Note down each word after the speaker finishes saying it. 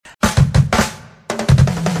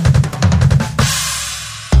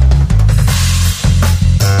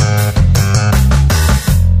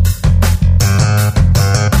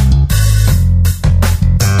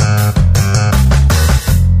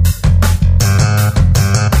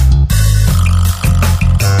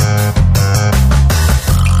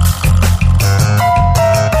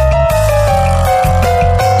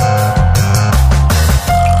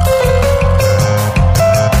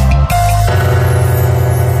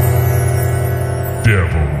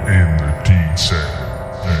devil in the detail.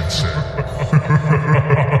 That's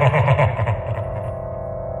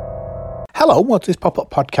Hello, what's this pop-up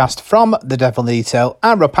podcast from The Devil in the Detail?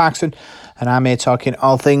 I'm Rob Parkinson, and I'm here talking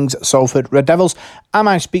all things Salford Red Devils. And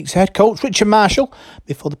I speak to head coach Richard Marshall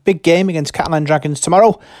before the big game against Catalan Dragons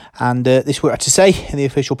tomorrow. And this is what I had to say in the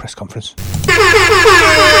official press conference.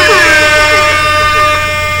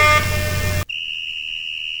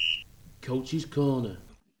 Coach's Corner.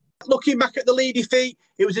 Looking back at the lead defeat,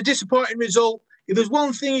 it was a disappointing result. If there's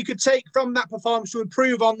one thing you could take from that performance to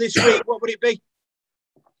improve on this week, what would it be?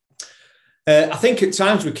 I think at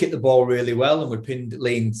times we kicked the ball really well and we pinned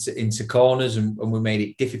Lee into corners and we made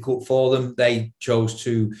it difficult for them. They chose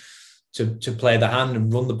to play the hand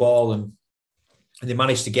and run the ball and they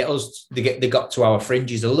managed to get us. They got to our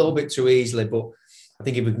fringes a little bit too easily. But I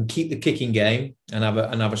think if we can keep the kicking game and have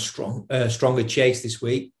a stronger chase this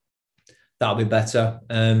week, that'll be better.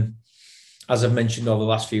 As I've mentioned over the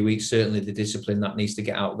last few weeks, certainly the discipline that needs to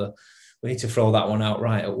get out there. We need to throw that one out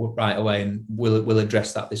right away, and we'll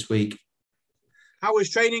address that this week. How has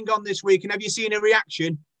training gone this week, and have you seen a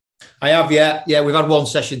reaction? I have, yeah. We've had one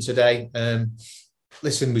session today.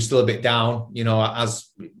 Listen, we're still a bit down. You know, as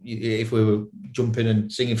if we were jumping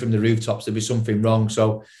and singing from the rooftops, there'd be something wrong.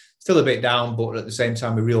 So still a bit down, but at the same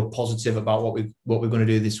time, we're real positive about what we're going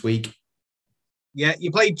to do this week. Yeah,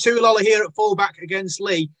 you played Tulola here at fullback against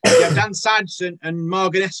Lee. You have Dan Sadson and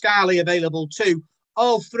Morgan Escali available too.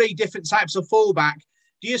 All three different types of fullback.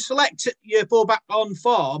 Do you select your fullback on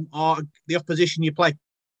form or the opposition you play?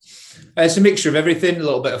 It's a mixture of everything, a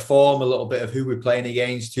little bit of form, a little bit of who we're playing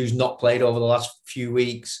against, who's not played over the last few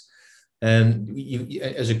weeks.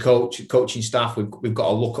 As a coaching staff, we've got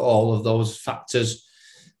to look at all of those factors.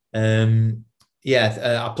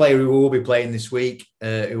 Our player who will be playing this week,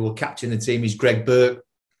 who will captain the team, is Greg Burke.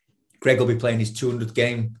 Greg will be playing his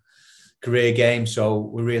 200th career game, so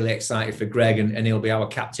we're really excited for Greg, and he'll be our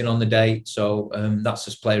captain on the day. So that's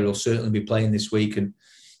his player who'll certainly be playing this week, and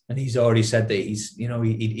he's already said that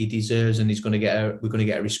he deserves, and we're going to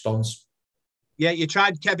get a response. Yeah, you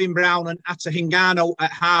tried Kevin Brown and Atta Hingano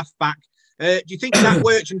at halfback. Do you think that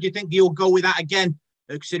works, and do you think you'll go with that again?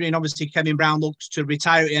 Considering obviously Kevin Brown looks to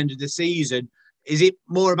retire at the end of the season, is it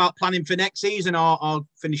more about planning for next season or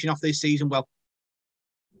finishing off this season well?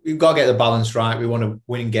 We've got to get the balance right. We want to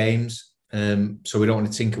win games. So we don't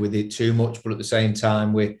want to tinker with it too much, but at the same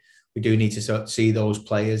time, we do need to see those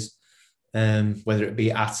players, whether it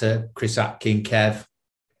be Atta, Chris Atkin, Kev,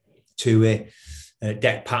 Tui,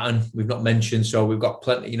 Deck Patton, we've not mentioned. So we've got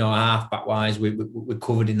plenty, half-back wise, we're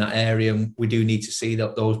covered in that area, and we do need to see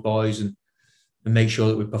those boys and make sure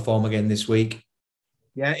that we perform again this week.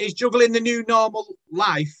 Yeah, is juggling the new normal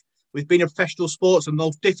life with being a professional sportsman the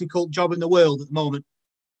most difficult job in the world at the moment?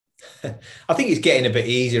 I think it's getting a bit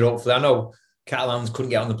easier, hopefully. I know Catalans couldn't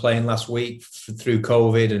get on the plane last week through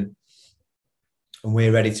COVID, and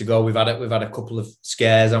we're ready to go. We've had a couple of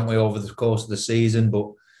scares, haven't we, over the course of the season?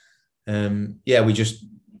 But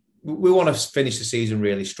we want to finish the season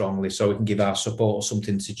really strongly, so we can give our supporters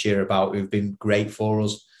something to cheer about. Who've been great for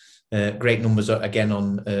us. Great numbers again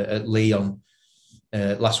on at Lee on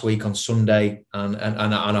last week on Sunday, and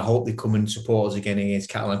I hope they come and support us again against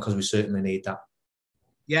Catalan, because we certainly need that.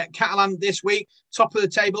 Yeah, Catalan this week, top of the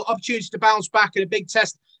table, opportunity to bounce back in a big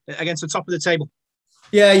test against the top of the table.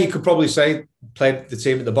 Yeah, you could probably say played the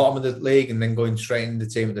team at the bottom of the league and then going straight into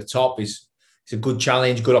the team at the top is a good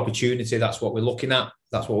challenge, good opportunity. That's what we're looking at.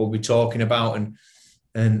 That's what we'll be talking about,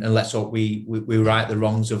 and let's hope we right the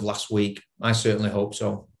wrongs of last week. I certainly hope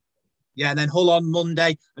so. Yeah, and then Hull on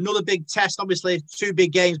Monday, another big test. Obviously, two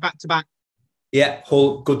big games back to back. Yeah,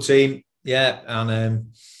 Hull, good team. Yeah,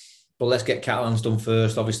 and. But let's get Catalans done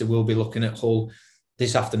first. Obviously, we'll be looking at Hull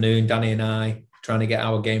this afternoon, Danny and I, trying to get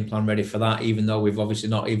our game plan ready for that, even though we've obviously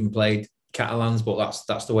not even played Catalans, but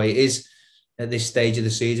that's the way it is at this stage of the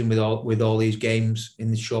season with all these games in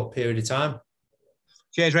this short period of time.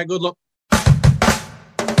 Cheers, Rick. Good luck.